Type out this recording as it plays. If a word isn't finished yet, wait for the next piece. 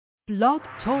Blog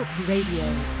Talk Radio.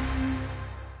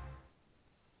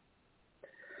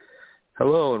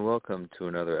 Hello and welcome to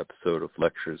another episode of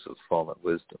Lectures of Fallen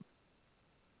Wisdom.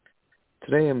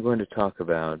 Today I'm going to talk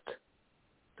about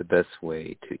the best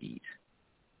way to eat.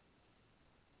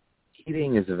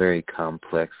 Eating is a very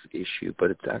complex issue,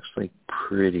 but it's actually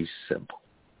pretty simple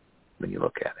when you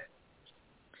look at it.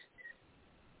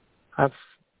 I've,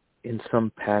 in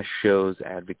some past shows,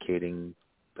 advocated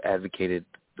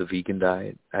the vegan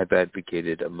diet. I've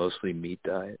advocated a mostly meat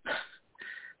diet.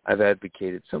 I've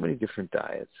advocated so many different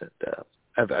diets,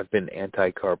 and I've been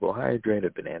anti-carbohydrate.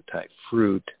 I've been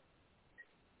anti-fruit,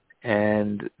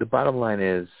 and the bottom line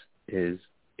is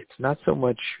it's not so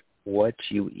much what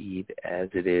you eat as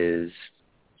it is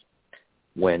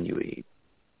when you eat,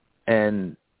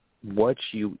 and what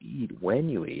you eat when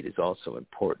you eat is also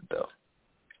important, though.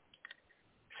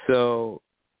 So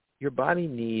your body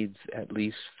needs at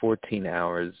least 14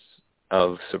 hours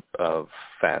of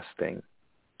fasting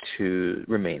to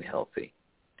remain healthy.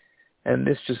 And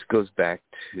this just goes back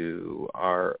to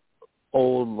our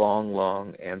old,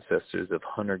 long ancestors of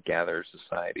hunter-gatherer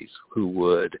societies who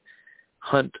would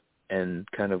hunt and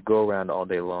kind of go around all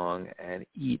day long and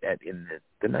eat in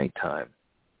the nighttime,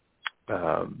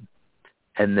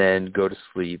 and then go to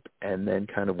sleep and then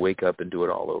kind of wake up and do it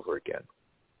all over again.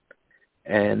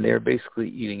 And they're basically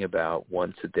eating about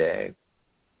once a day.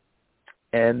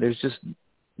 And there's just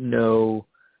no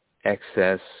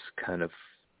excess kind of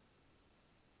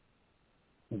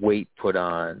weight put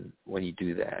on when you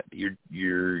do that.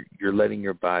 You're letting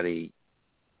your body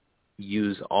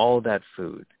use all that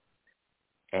food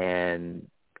and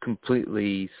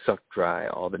completely suck dry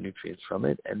all the nutrients from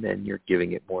it, and then you're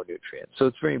giving it more nutrients. So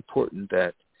it's very important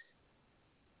that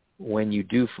when you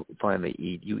do finally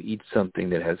eat, you eat something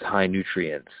that has high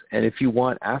nutrients. And if you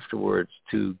want afterwards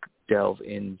to delve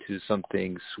into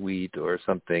something sweet or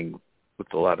something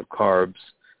with a lot of carbs,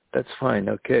 that's fine.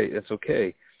 Okay, that's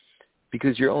okay,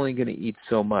 because you're only going to eat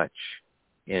so much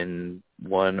in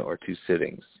one or two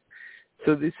sittings.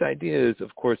 So this idea is,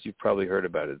 of course, you've probably heard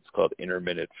about it. It's called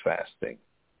intermittent fasting.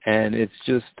 And it's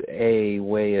just a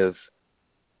way of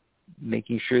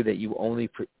making sure that you only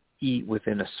eat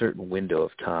within a certain window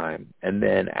of time. And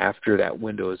then after that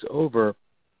window is over,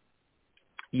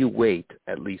 you wait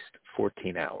at least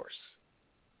 14 hours.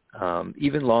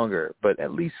 Even longer, but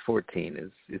at least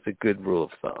 14 is a good rule of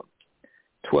thumb.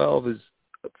 12 is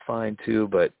fine too,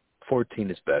 but 14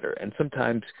 is better. And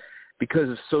sometimes because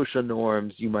of social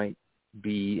norms, you might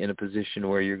be in a position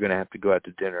where you're going to have to go out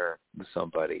to dinner with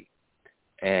somebody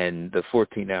and the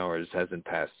 14 hours hasn't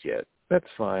passed yet. That's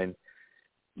fine.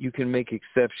 You can make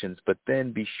exceptions, but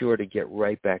then be sure to get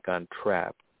right back on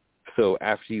track. So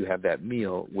after you have that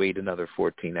meal, wait another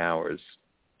 14 hours.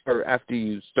 Or after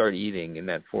you start eating in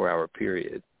that 4-hour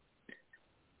period,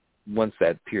 once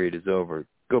that period is over,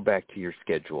 go back to your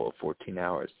schedule of 14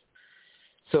 hours.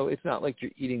 So it's not like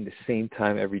you're eating the same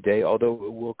time every day, although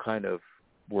it will kind of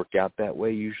work out that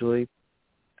way usually.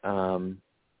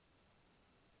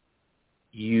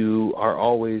 You are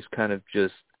always kind of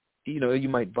just, you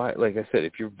might, like I said,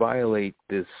 if you violate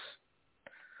this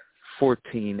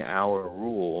 14-hour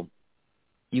rule,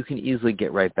 you can easily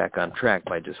get right back on track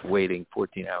by just waiting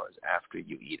 14 hours after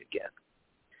you eat again.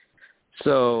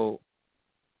 So,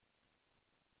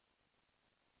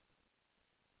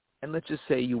 and let's just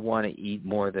say you want to eat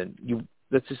more than you.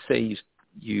 Let's just say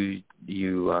you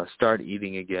start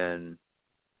eating again,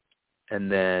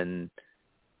 and then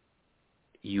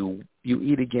you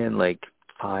eat again like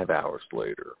 5 hours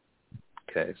later.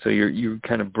 Okay, so you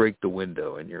kind of break the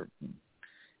window, and you're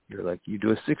like, you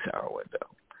do a 6-hour window.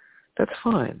 That's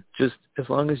fine. Just as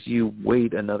long as you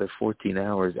wait another 14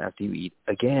 hours after you eat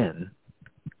again,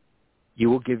 you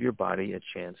will give your body a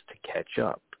chance to catch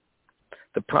up.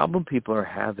 The problem people are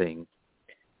having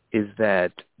is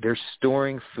that they're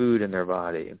storing food in their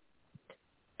body,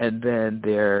 and then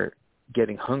they're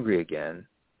getting hungry again,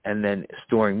 and then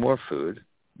storing more food,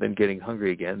 then getting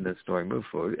hungry again, then storing more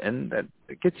food, and that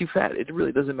gets you fat. It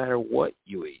really doesn't matter what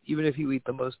you eat. Even if you eat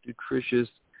the most nutritious,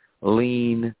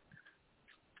 lean,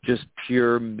 just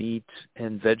pure meat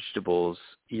and vegetables,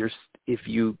 if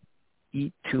you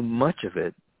eat too much of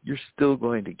it, you're still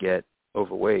going to get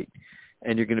overweight,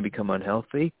 and you're going to become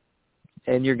unhealthy,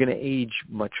 and you're going to age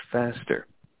much faster.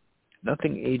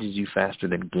 Nothing ages you faster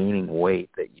than gaining weight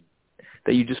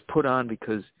that you just put on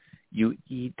because you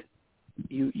eat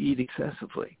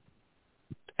excessively.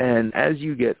 And as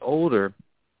you get older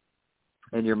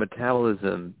and your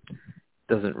metabolism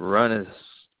doesn't run as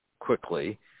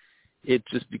quickly, it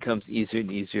just becomes easier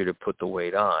and easier to put the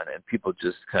weight on, and people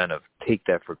just kind of take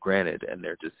that for granted, and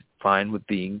they're just fine with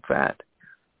being fat.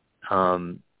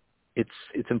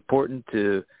 it's important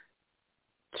to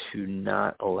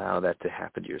not allow that to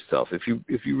happen to yourself. If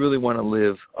you really want to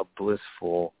live a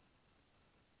blissful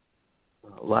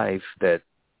life that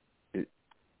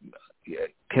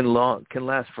can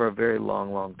last for a very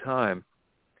long time,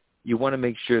 you want to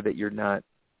make sure that you're not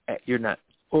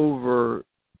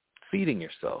overfeeding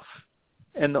yourself.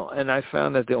 And I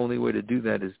found that the only way to do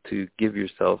that is to give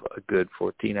yourself a good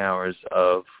 14 hours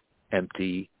of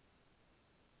empty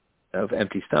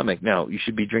stomach. Now, you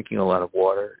should be drinking a lot of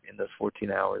water in those 14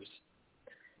 hours,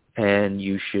 and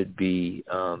you should be,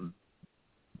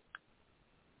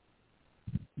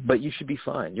 but you should be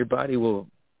fine. Your body will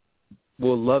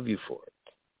love you for it,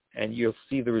 and you'll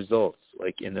see the results.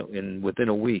 Like within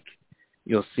a week,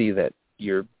 you'll see that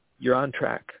you're on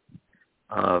track.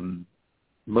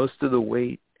 Most of the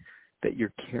weight that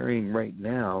you're carrying right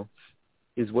now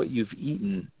is what you've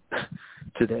eaten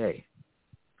today.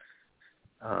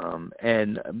 And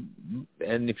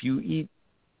if you eat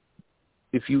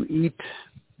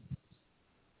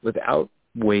without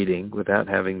waiting, without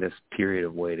having this period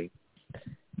of waiting,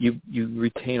 you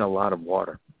retain a lot of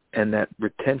water, and that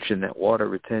water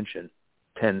retention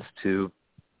tends to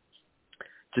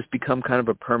just become kind of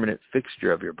a permanent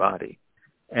fixture of your body.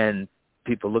 And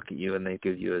people look at you and they think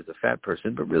of you as a fat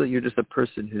person, but really you're just a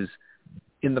person who's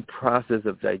in the process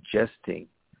of digesting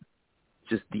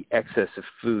just the excess of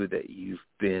food that you've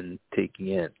been taking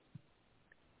in.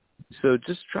 So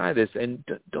just try this, and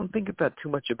don't think about too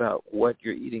much about what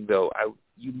you're eating, though.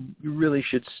 You really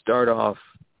should start off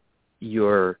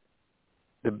the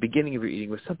beginning of your eating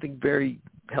with something very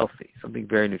healthy, something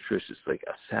very nutritious, like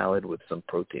a salad with some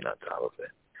protein on top of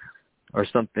it, or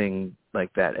something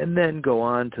like that, and then go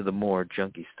on to the more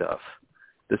junky stuff,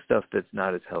 the stuff that's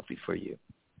not as healthy for you.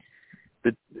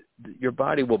 Your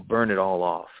body will burn it all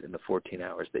off in the 14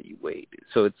 hours that you wait.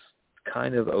 So it's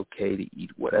kind of okay to eat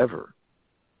whatever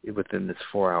within this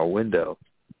 4-hour window.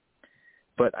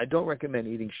 But I don't recommend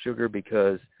eating sugar,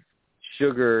 because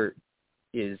sugar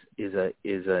is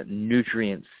a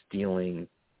nutrient stealing.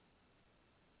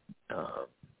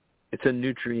 It's a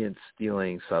nutrient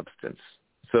stealing substance.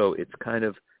 So it's kind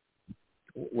of,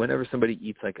 whenever somebody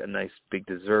eats like a nice big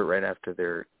dessert right after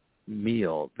their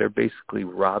meal, they're basically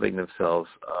robbing themselves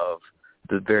of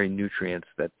the very nutrients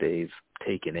that they've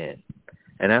taken in.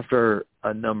 And after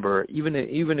a number, even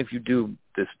if you do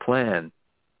this plan,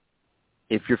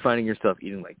 if you're finding yourself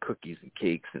eating like cookies and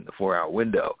cakes in the 4-hour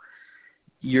window,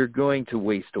 you're going to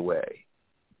waste away.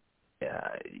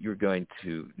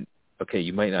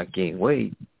 You might not gain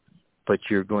weight, but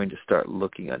you're going to start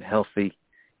looking unhealthy.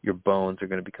 Your bones are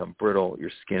going to become brittle. Your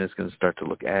skin is going to start to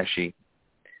look ashy.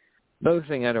 Another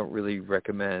thing I don't really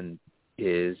recommend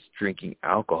is drinking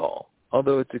alcohol,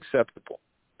 although it's acceptable.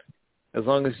 As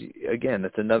long as, again,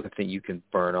 that's another thing you can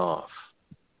burn off.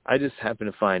 I just happen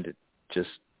to find it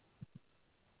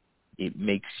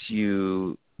makes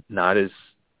you not as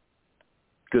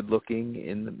good looking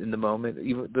in the moment.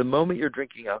 Even the moment you're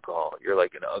drinking alcohol, you're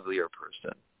like an uglier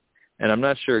person. And I'm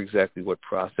not sure exactly what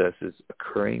process is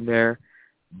occurring there,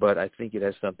 but I think it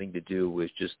has something to do with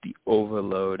just the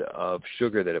overload of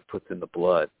sugar that it puts in the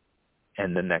blood,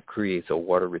 and then that creates a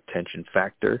water retention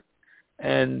factor.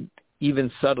 And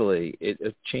even subtly,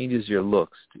 it changes your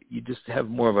looks. You just have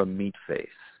more of a meat face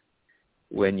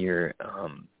when you're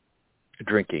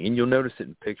drinking. And you'll notice it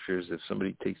in pictures. If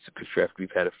somebody takes a picture after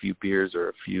you've had a few beers or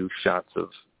a few shots of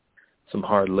some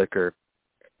hard liquor,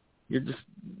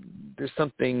 there's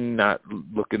something not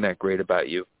looking that great about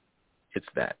you. It's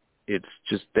that. It's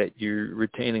just that you're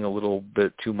retaining a little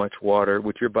bit too much water,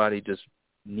 which your body just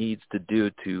needs to do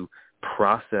to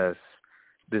process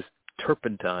this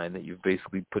turpentine that you've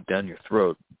basically put down your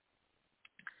throat.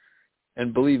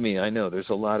 And believe me, I know there's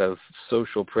a lot of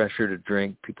social pressure to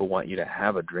drink. People want you to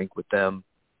have a drink with them.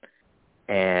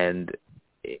 And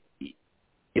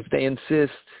if they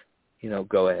insist,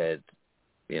 go ahead.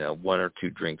 1 or 2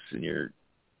 drinks in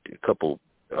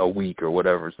a week or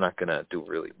whatever is not going to do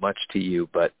really much to you.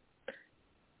 But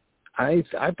I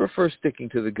prefer sticking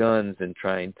to the guns and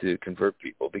trying to convert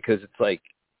people, because it's like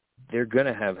they're going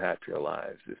to have happier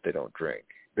lives if they don't drink.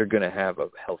 They're going to have a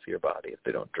healthier body if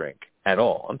they don't drink at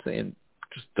all. I'm saying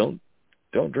just don't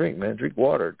drink, man. Drink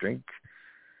water. Drink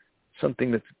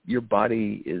something that your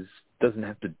body doesn't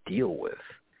have to deal with.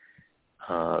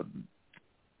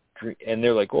 And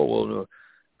they're like, oh,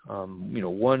 well,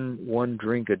 one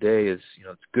drink a day is,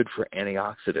 it's good for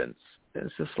antioxidants. And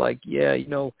it's just like, yeah,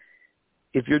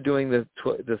 if you're doing the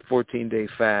 14-day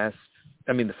fast,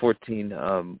 the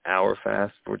 14-hour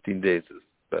fast, 14 days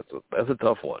that's a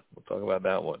tough one. We'll talk about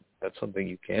that one. That's something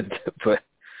you can't do, but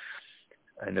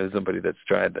I know somebody that's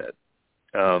tried that.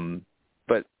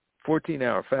 But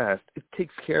 14-hour fast, it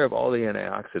takes care of all the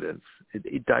antioxidants.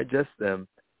 It digests them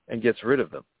and gets rid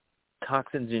of them.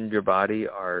 Toxins in your body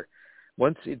are,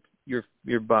 once your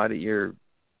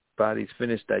body's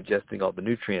finished digesting all the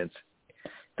nutrients,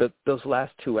 those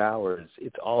last 2 hours,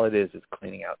 it's all it is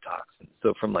cleaning out toxins.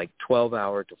 So from like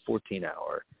 12-hour to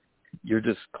 14-hour, you're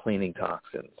just cleaning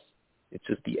toxins. It's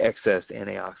just the excess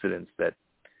antioxidants that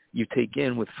you take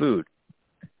in with food.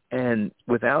 And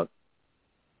without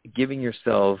giving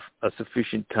yourself a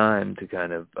sufficient time to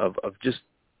kind of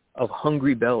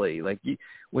hungry belly, like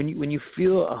when you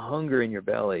feel a hunger in your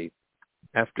belly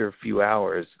after a few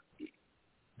hours,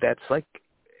 that's like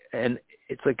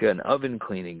it's like an oven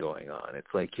cleaning going on.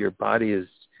 It's like your body is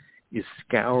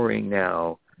scouring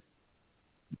now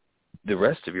the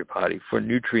rest of your body for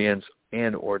nutrients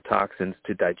and or toxins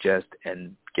to digest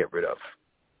and get rid of.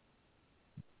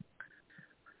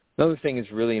 Another thing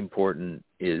that's really important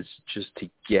is just to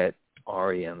get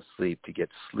REM sleep, to get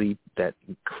sleep that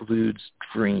includes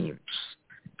dreams.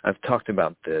 I've talked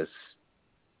about this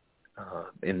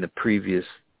in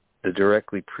the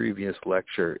directly previous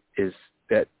lecture, is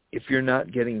that if you're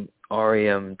not getting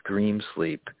REM dream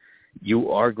sleep, you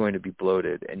are going to be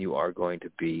bloated and you are going to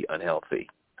be unhealthy.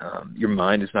 Your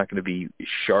mind is not going to be as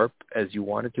sharp as you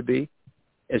want it to be,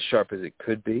 as sharp as it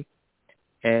could be,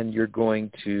 and you're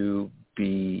going to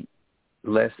be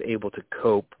less able to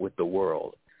cope with the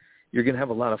world. You're going to have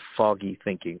a lot of foggy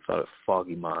thinking, a lot of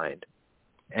foggy mind,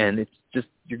 and it's just,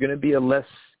 you're going to be a less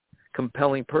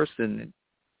compelling person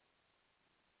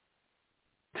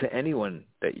to anyone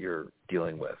that you're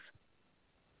dealing with.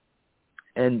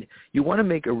 And you want to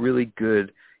make a really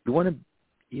good,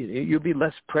 you'll be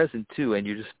less present too, and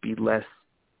you just be less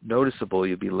noticeable.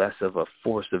 You'll be less of a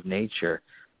force of nature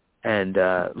and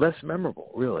less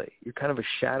memorable, really. You're kind of a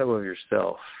shadow of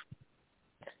yourself.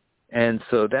 And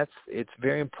so it's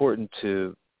very important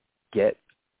to get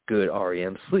good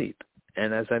REM sleep.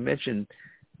 And as I mentioned,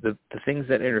 the things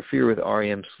that interfere with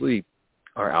REM sleep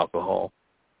are alcohol,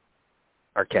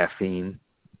 are caffeine,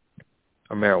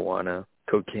 are marijuana,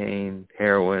 cocaine,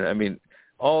 heroin. I mean,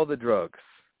 all the drugs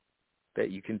that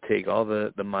you can take, all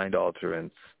the mind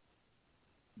alterants,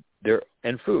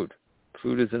 and food.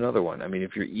 Food is another one. I mean,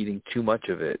 if you're eating too much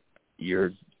of it,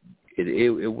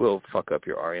 it will fuck up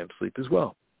your REM sleep as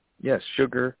well. Yes,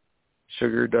 sugar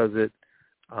does it.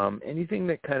 Anything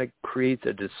that kind of creates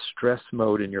a distress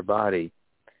mode in your body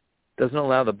doesn't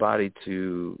allow the body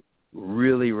to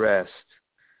really rest.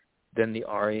 Then the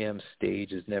REM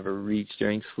stage is never reached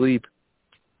during sleep,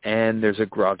 and there's a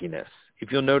grogginess.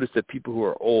 If you'll notice that people who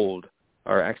are old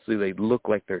are actually, they look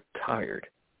like they're tired,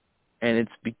 and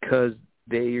it's because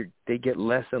they get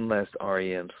less and less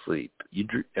REM sleep.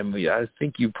 I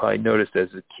think you probably noticed as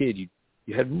a kid you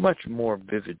had much more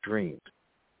vivid dreams.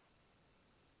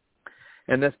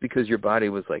 And that's because your body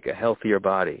was like a healthier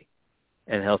body,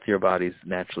 and healthier bodies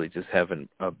naturally just have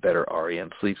a better REM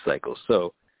sleep cycle.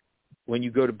 So when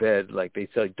you go to bed, like they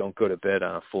say, don't go to bed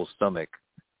on a full stomach.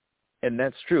 And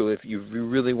that's true. If you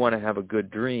really want to have a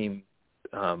good dream,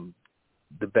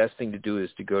 the best thing to do is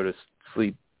to go to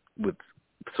sleep with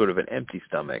sort of an empty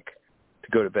stomach, to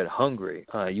go to bed hungry.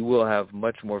 You will have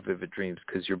much more vivid dreams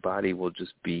because your body will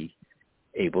just be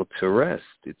able to rest.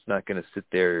 It's not going to sit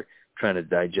there trying to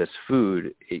digest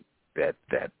food.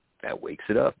 That wakes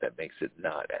it up. That makes it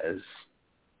not as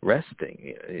resting.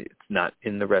 It's not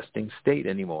in the resting state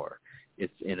anymore.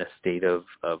 It's in a state of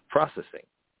processing.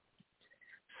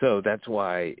 So that's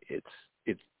why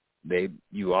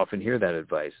you often hear that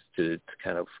advice to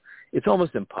kind of, it's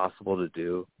almost impossible to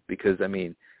do because, I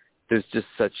mean, there's just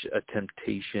such a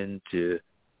temptation to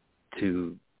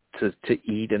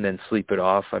eat and then sleep it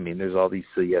off. I mean, there's all these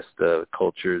siesta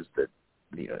cultures that,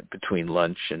 between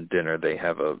lunch and dinner, they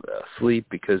have a sleep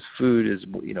because food is,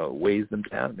 weighs them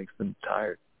down, makes them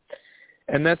tired.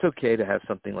 And that's okay to have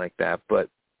something like that, but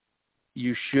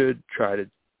you should try to,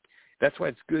 that's why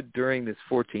it's good during this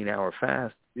 14-hour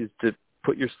fast is to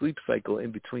put your sleep cycle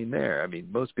in between there. I mean,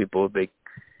 most people,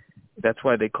 that's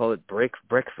why they call it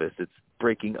breakfast. It's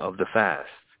breaking of the fast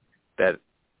that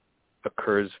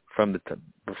occurs from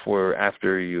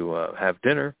after you have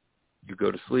dinner, you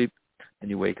go to sleep, and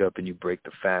you wake up and you break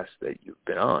the fast that you've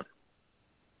been on.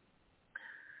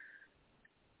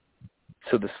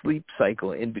 So the sleep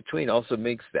cycle in between also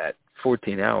makes that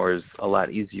 14 hours a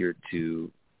lot easier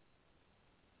to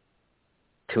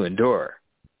endure.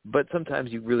 But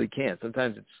sometimes you really can't.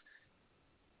 Sometimes it's,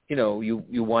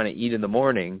 you want to eat in the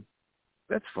morning.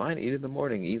 That's fine. Eat in the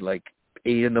morning. Eat like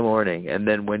 8 in the morning. And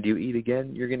then when do you eat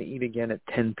again? You're going to eat again at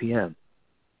 10 p.m.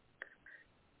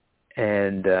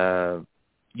 And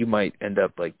you might end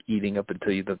up like eating up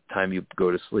until the time you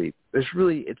go to sleep. There's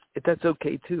really, it's that's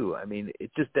okay too. I mean,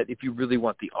 it's just that if you really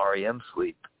want the REM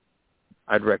sleep,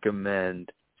 I'd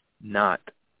recommend not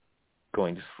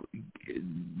going to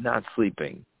not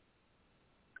sleeping.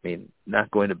 I mean,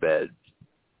 not going to bed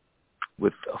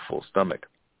with a full stomach.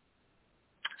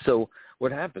 So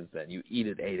what happens then? You eat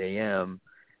at 8 a.m.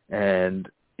 and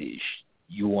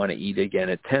you want to eat again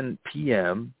at 10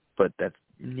 p.m., but that's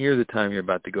near the time you're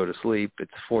about to go to sleep.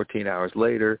 It's 14 hours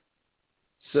later.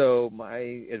 So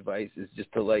my advice is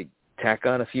just to tack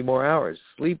on a few more hours.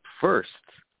 Sleep first,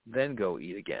 then go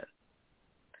eat again.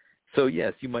 So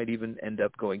yes, you might even end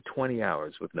up going 20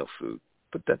 hours with no food.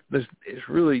 But it's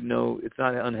really it's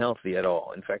not unhealthy at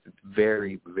all. In fact, it's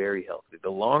very, very healthy. The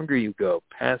longer you go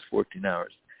past 14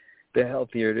 hours, the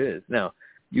healthier it is. Now,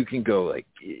 you can go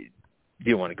you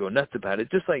don't want to go nuts about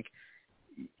it. Just like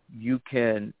you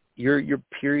can, your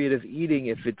period of eating,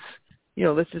 if it's,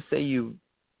 let's just say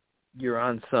you're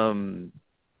on some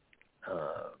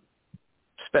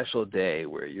special day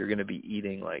where you're going to be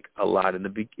eating a lot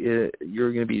you're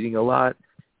going to be eating a lot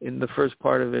in the first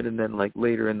part of it, and then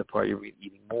later in the part you're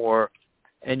eating more,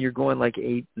 and you're going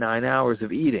 8-9 hours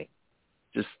of eating,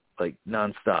 just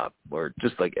nonstop, or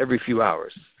just every few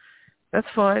hours. That's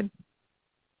fine.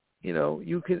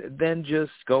 You can then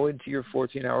just go into your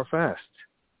 14-hour fast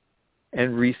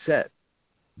and reset.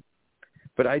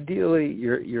 But ideally,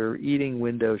 your eating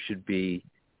window should be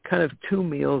kind of 2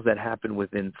 meals that happen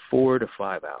within 4 to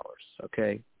 5 hours,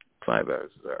 okay? 5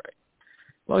 hours is all right.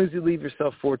 As long as you leave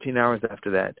yourself 14 hours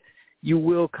after that, you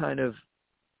will kind of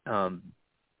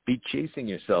be chasing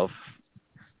yourself,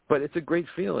 but it's a great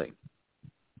feeling.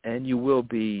 And it'll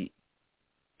be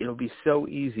so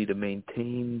easy to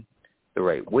maintain the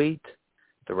right weight,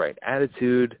 the right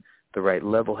attitude, the right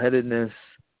level-headedness,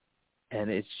 and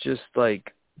it's just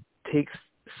takes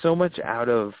so much out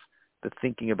of the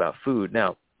thinking about food.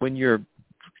 Now, when you're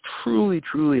truly,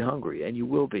 truly hungry, and you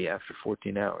will be after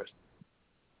 14 hours,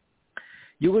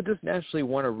 you will just naturally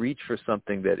want to reach for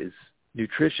something that is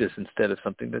nutritious instead of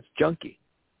something that's junky.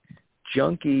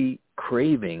 Junky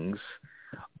cravings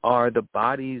are the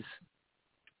body's,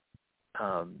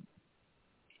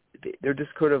 they're just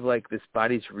sort of this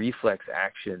body's reflex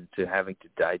action to having to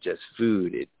digest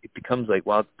food. It becomes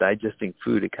while it's digesting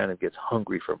food, it kind of gets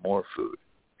hungry for more food.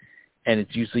 And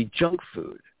it's usually junk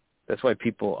food. That's why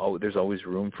there's always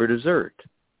room for dessert.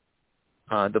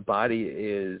 The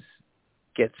body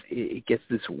gets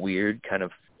this weird kind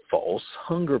of false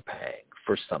hunger pang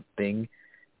for something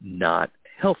not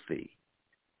healthy,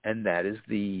 and that is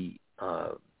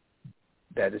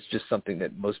just something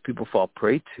that most people fall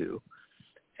prey to,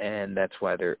 and that's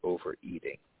why they're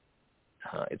overeating.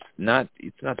 It's not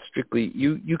strictly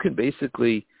you can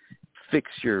basically fix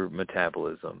your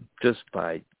metabolism just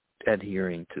by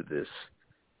adhering to this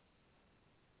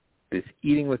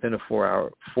eating within a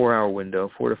 4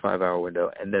 to 5 hour window,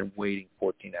 and then waiting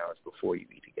 14 hours before you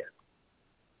eat again.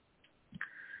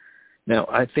 Now,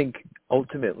 I think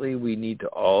ultimately we need to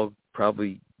all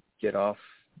probably get off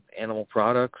animal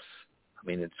products. I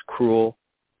mean, it's cruel.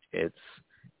 It's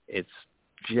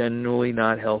generally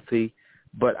not healthy,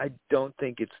 but I don't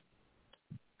think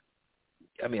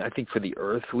I think for the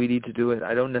earth we need to do it.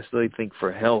 I don't necessarily think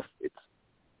for health it's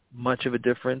much of a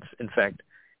difference. In fact,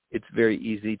 it's very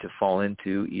easy to fall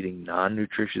into eating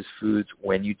non-nutritious foods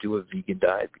when you do a vegan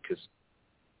diet, because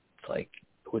it's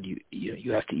when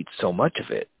you have to eat so much of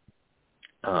it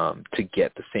to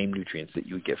get the same nutrients that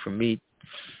you would get from meat,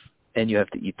 and you have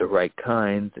to eat the right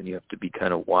kinds, and you have to be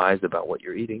kind of wise about what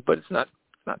you're eating. But it's not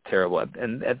terrible.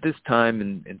 And at this time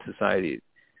in society,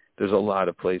 there's a lot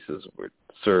of places where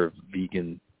serve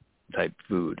vegan type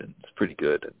food, and it's pretty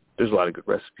good. And there's a lot of good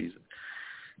recipes.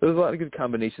 There's a lot of good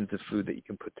combinations of food that you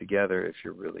can put together if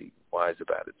you're really wise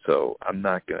about it. So I'm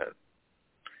not going to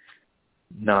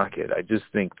knock it. I just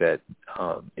think that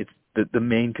it's the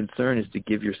main concern is to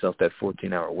give yourself that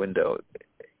 14-hour window.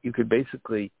 You could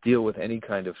basically deal with any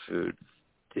kind of food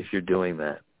if you're doing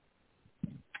that.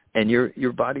 And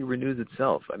your body renews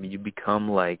itself. I mean, you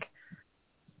become like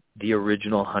the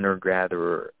original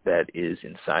hunter-gatherer that is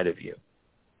inside of you.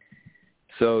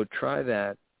 So try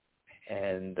that,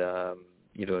 and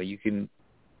you can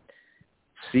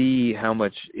see how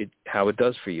it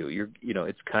does for you.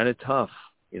 It's kind of tough.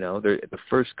 The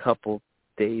first couple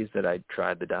days that I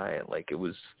tried the diet,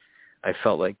 I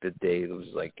felt like the day was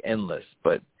endless.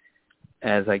 But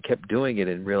as I kept doing it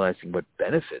and realizing what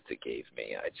benefits it gave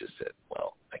me, I just said,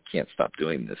 well, I can't stop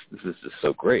doing this. This is just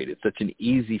so great. It's such an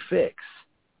easy fix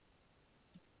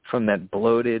from that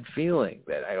bloated feeling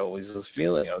that I always was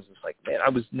feeling. I was just like, man, I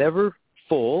was never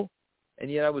full,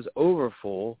 and yet I was over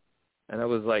full, and I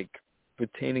was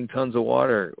retaining tons of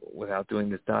water without doing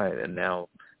this diet. And now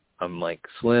I'm like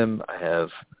slim. I have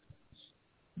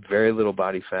very little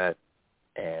body fat,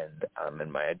 and I'm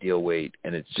in my ideal weight.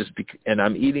 And it's just and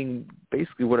I'm eating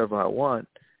basically whatever I want,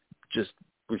 just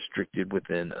restricted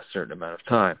within a certain amount of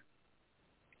time.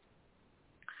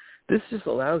 This just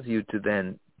allows you to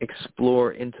then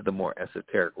explore into the more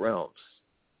esoteric realms.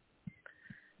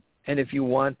 And if you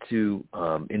want to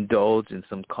indulge in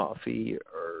some coffee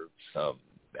or some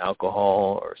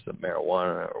alcohol or some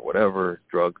marijuana or whatever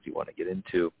drugs you want to get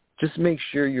into, just make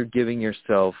sure you're giving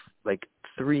yourself like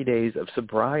 3 days of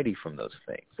sobriety from those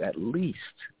things, at least.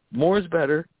 More is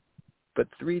better, but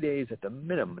 3 days at the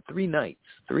minimum, 3 nights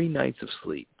of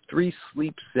sleep, 3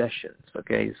 sleep sessions,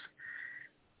 okay?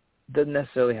 Doesn't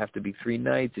necessarily have to be 3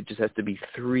 nights. It just has to be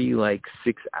 3 like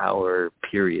 6-hour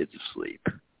periods of sleep.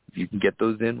 If you can get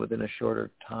those in within a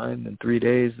shorter time than 3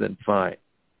 days, then fine.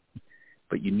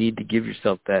 But you need to give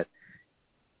yourself that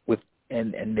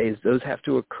and those have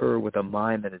to occur with a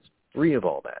mind that is free of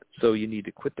all that. So you need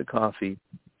to quit the coffee,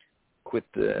 quit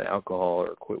the alcohol,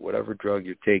 or quit whatever drug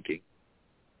you're taking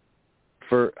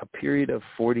for a period of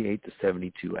 48 to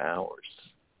 72 hours.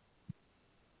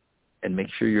 And make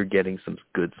sure you're getting some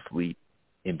good sleep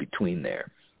in between there.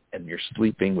 And you're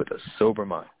sleeping with a sober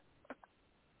mind.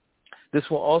 This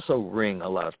will also wring a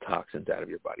lot of toxins out of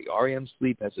your body. REM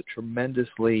sleep has a tremendous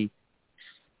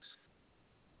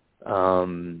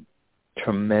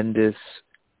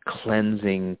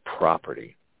cleansing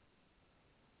property.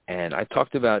 And I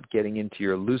talked about getting into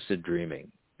your lucid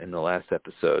dreaming in the last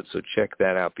episode, so check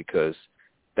that out because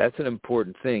that's an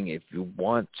important thing. If you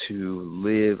want to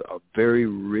live a very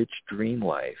rich dream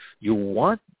life, you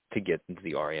want to get into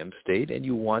the REM state and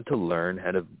you want to learn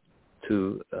how to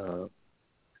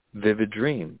vivid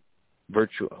dream, what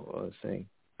was I saying?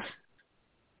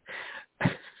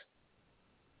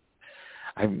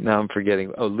 I'm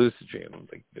forgetting. Oh, lucid dream. I'm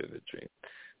like vivid dream,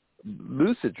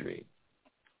 lucid dream,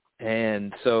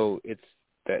 and so it's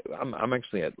that I'm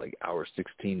actually at like hour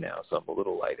 16 now, so I'm a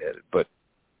little lightheaded. But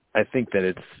I think that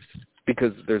it's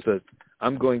because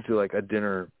I'm going to like a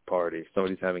dinner party.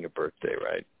 Somebody's having a birthday,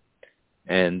 right?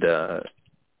 And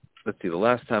let's see, the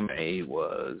last time I ate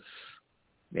was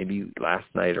maybe last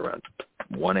night around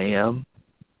 1 a.m.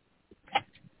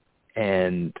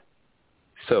 And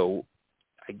so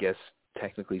I guess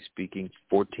technically speaking,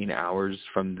 14 hours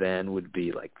from then would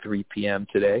be like 3 p.m.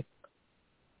 today.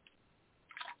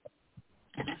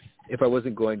 If I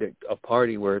wasn't going to a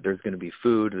party where there's going to be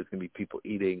food, there's going to be people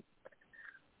eating,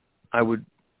 I would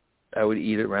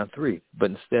eat at around 3.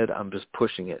 But instead, I'm just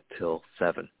pushing it till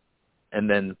 7. And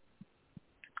then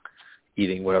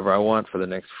eating whatever I want for the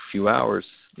next few hours,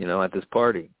 at this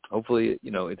party. Hopefully,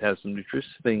 it has some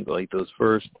nutritious things like those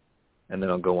first, and then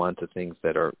I'll go on to things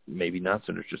that are maybe not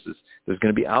so nutritious. There's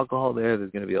going to be alcohol there.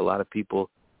 There's going to be a lot of people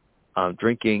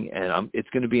drinking, and it's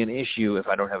going to be an issue if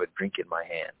I don't have a drink in my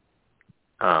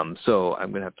hand. So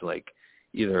I'm going to have to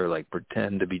either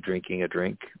pretend to be drinking a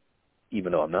drink,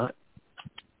 even though I'm not,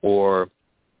 or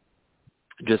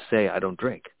just say I don't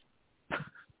drink.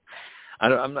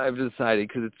 I've decided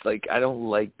because it's I don't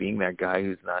like being that guy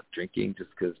who's not drinking just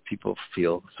because people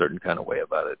feel a certain kind of way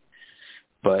about it.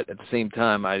 But at the same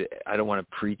time, I don't want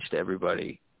to preach to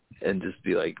everybody and just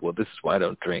be like, well, this is why I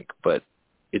don't drink. But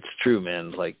it's true,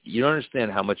 man. You don't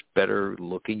understand how much better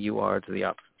looking you are to the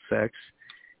opposite sex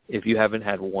if you haven't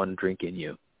had one drink in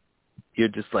you. You're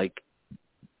just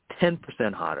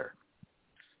 10% hotter.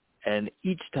 And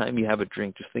each time you have a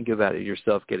drink, just think about it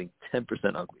yourself getting 10%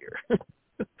 uglier.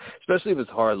 Especially if it's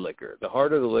hard liquor. The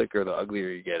harder the liquor, the uglier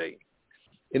you're getting.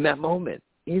 In that moment.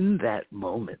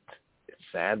 It's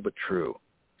sad but true.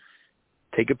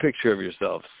 Take a picture of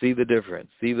yourself. See the difference.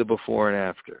 See the before and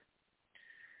after.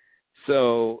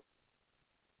 So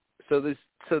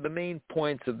the main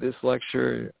points of this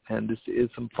lecture, and this is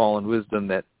some fallen wisdom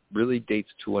that really dates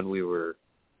to when we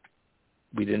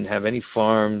didn't have any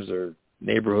farms or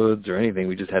neighborhoods or anything.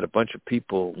 We just had a bunch of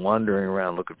people wandering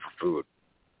around looking for food.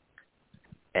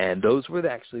 And those were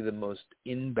actually the most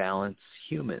imbalanced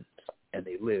humans, and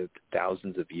they lived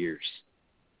thousands of years.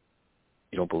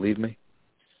 You don't believe me?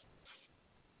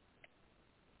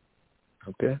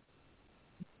 Okay.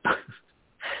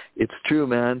 It's true,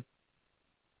 man.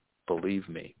 Believe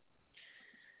me.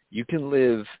 You can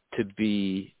live to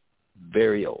be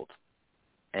very old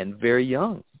and very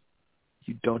young.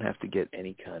 You don't have to get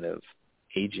any kind of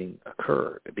aging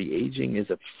occur. The aging is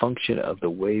a function of the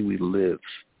way we live.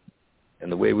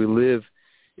 And the way we live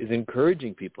is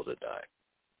encouraging people to die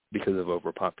because of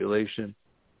overpopulation.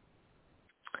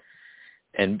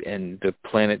 And the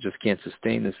planet just can't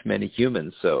sustain this many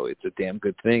humans, so it's a damn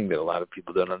good thing that a lot of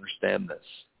people don't understand this.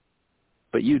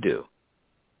 But you do.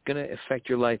 going to affect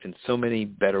your life in so many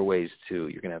better ways, too.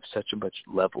 You're going to have such a much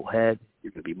level head.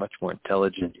 You're going to be much more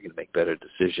intelligent. You're going to make better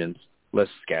decisions, less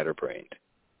scatterbrained.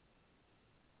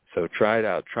 So try it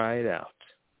out. Try it out.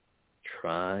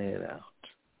 Try it out.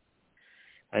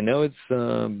 I know it's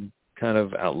kind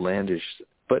of outlandish,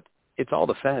 but it's all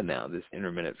the fad now, this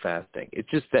intermittent fasting. It's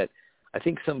just that I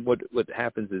think what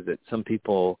happens is that some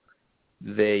people,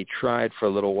 they try it for a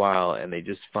little while and they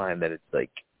just find that it's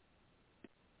like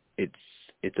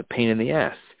it's a pain in the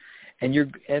ass. And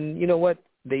you know what?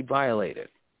 They violate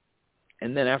it.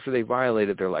 And then after they violate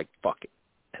it, they're like, fuck it.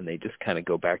 And they just kind of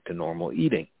go back to normal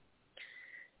eating.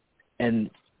 And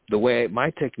the way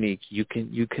my technique, you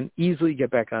can easily get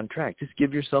back on track. Just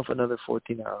give yourself another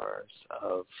 14 hours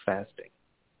of fasting,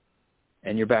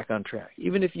 and you're back on track.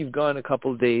 Even if you've gone a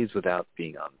couple of days without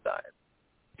being on the diet,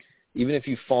 even if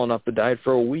you've fallen off the diet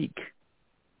for a week,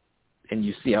 and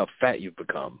you see how fat you've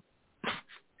become,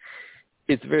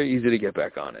 it's very easy to get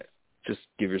back on it. Just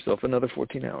give yourself another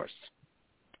 14 hours,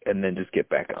 and then just get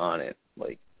back on it.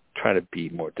 Like, try to be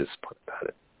more disciplined about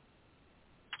it.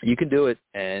 You can do it,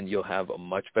 and you'll have a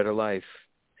much better life,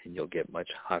 and you'll get much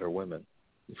hotter women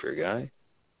if you're a guy,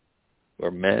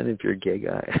 or men if you're a gay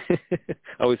guy. I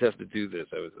always have to do this.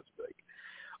 I was just like,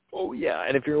 oh, yeah.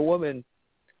 And if you're a woman,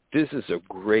 this is a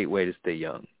great way to stay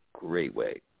young. Great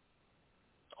way.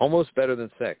 Almost better than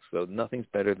sex, though nothing's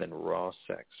better than raw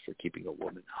sex for keeping a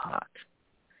woman hot.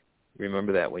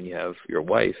 Remember that when you have your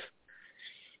wife.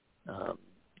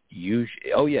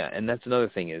 Oh, yeah, and that's another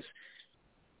thing is,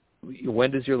 when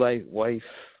does your wife,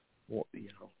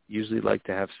 usually like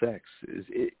to have sex?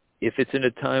 If it's in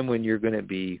a time when you're going to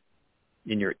be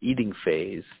in your eating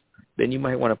phase, then you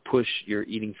might want to push your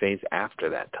eating phase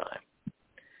after that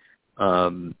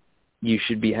time. You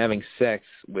should be having sex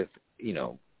with,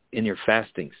 in your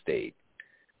fasting state,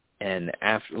 and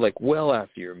after, well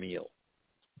after your meal.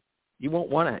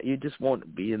 You just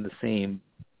won't be in the same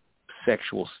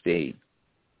sexual state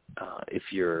if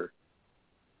you're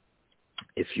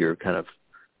kind of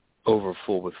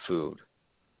overfull with food.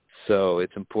 So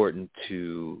it's important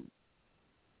to,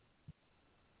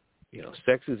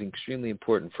 sex is extremely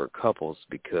important for couples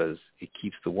because it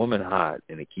keeps the woman hot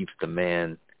and it keeps the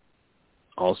man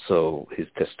also, his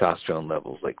testosterone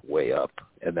levels way up,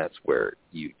 and that's where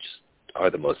you just are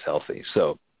the most healthy.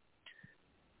 So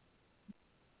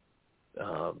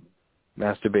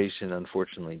masturbation,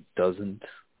 unfortunately, doesn't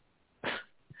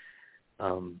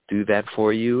do that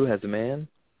for you as a man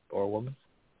or a woman.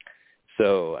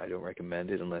 So I don't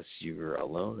recommend it unless you're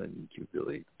alone and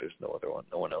there's no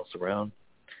one else around.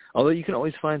 Although you can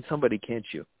always find somebody, can't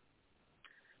you?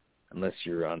 Unless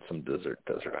you're on some desert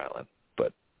island.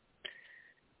 But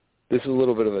this is a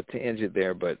little bit of a tangent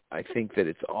there, but I think that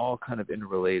it's all kind of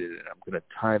interrelated, and I'm going to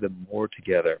tie them more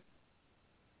together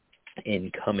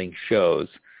in coming shows.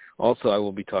 Also, I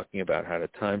will be talking about how to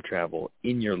time travel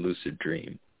in your lucid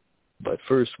dream. But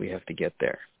first, we have to get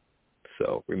there.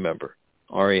 So remember,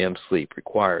 REM sleep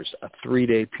requires a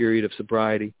 3-day period of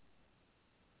sobriety,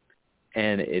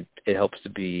 and it helps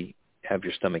to have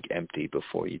your stomach empty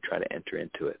before you try to enter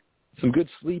into it. Some good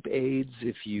sleep aids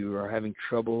if you are having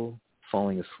trouble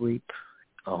falling asleep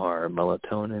are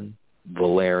melatonin,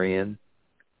 valerian,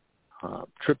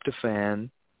 tryptophan,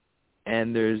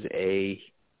 and there's a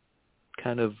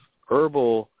kind of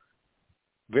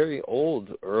very old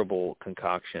herbal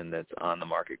concoction that's on the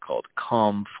market called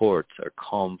Calm Forte or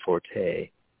Calm Forte.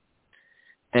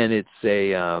 And it's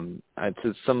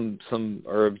some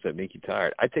herbs that make you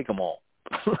tired. I take them all.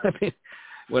 I mean,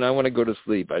 when I want to go to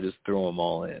sleep, I just throw them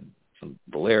all in. Some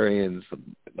valerian,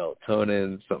 some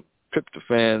melatonin, some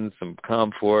tryptophan, some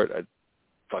Calm Forte. I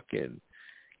fucking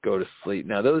go to sleep.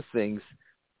 Now, those things,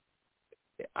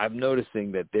 I'm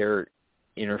noticing that they're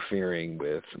interfering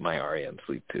with my REM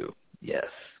sleep too. Yes,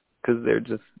 because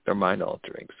they're mind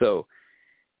altering. So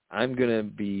I'm going to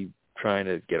be trying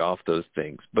to get off those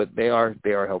things, but they are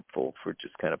helpful for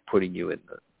just kind of putting you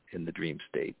in the dream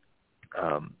state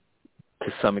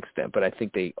to some extent. But I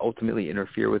think they ultimately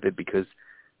interfere with it because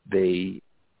they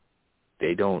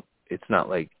don't. It's not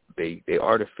like they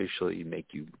artificially make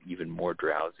you even more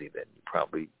drowsy than you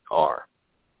probably are.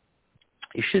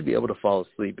 You should be able to fall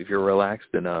asleep if you're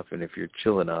relaxed enough and if you're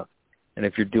chill enough. And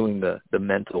if you're doing the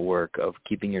mental work of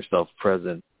keeping yourself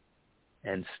present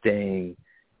and staying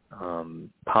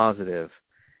positive,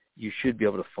 you should be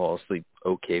able to fall asleep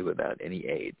okay without any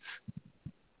aids.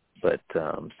 But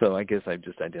so I guess I've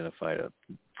just identified a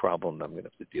problem that I'm going to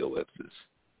have to deal with is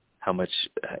how much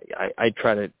I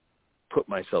try to put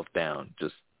myself down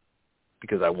just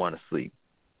because I want to sleep,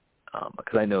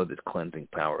 because I know the cleansing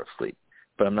power of sleep.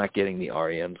 But I'm not getting the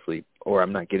REM sleep, or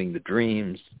I'm not getting the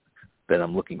dreams that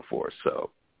I'm looking for.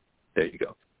 So there you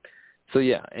go. So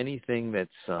yeah, anything that's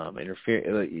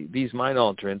these mind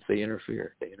alterants, they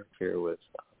interfere. They interfere with,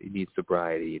 you need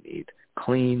sobriety, you need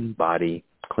clean body,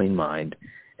 clean mind,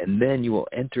 and then you will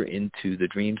enter into the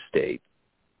dream state,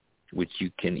 which you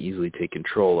can easily take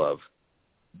control of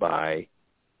by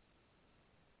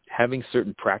having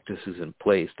certain practices in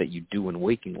place that you do in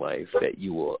waking life that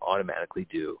you will automatically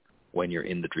do when you're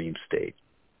in the dream state.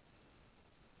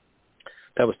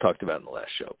 That was talked about in the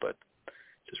last show, but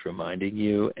just reminding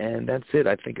you, and that's it.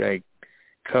 I think I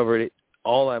covered it.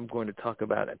 All I'm going to talk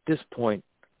about at this point,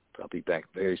 but I'll be back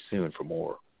very soon for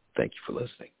more. Thank you for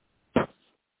listening.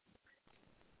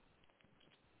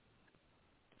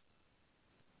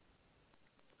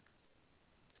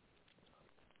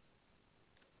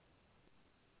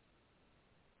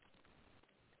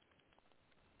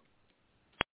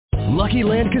 Lucky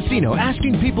Land Casino,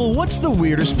 asking people, what's the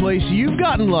weirdest place you've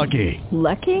gotten lucky?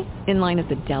 Lucky? In line at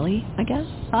the deli, I guess?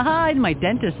 Aha, in my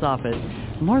dentist's office.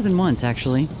 More than once,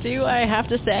 actually. Do I have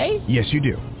to say? Yes, you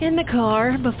do. In the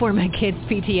car before my kids'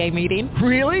 PTA meeting.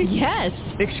 Really? Yes.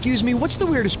 Excuse me, what's the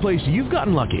weirdest place you've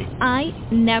gotten lucky? I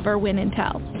never win and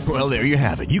tell. Well, there you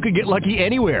have it. You can get lucky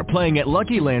anywhere, playing at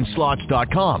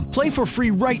LuckyLandSlots.com. Play for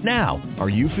free right now. Are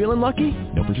you feeling lucky?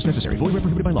 No purchase necessary. Void where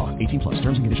prohibited by law. 18+.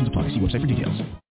 Terms and conditions apply. See website for details.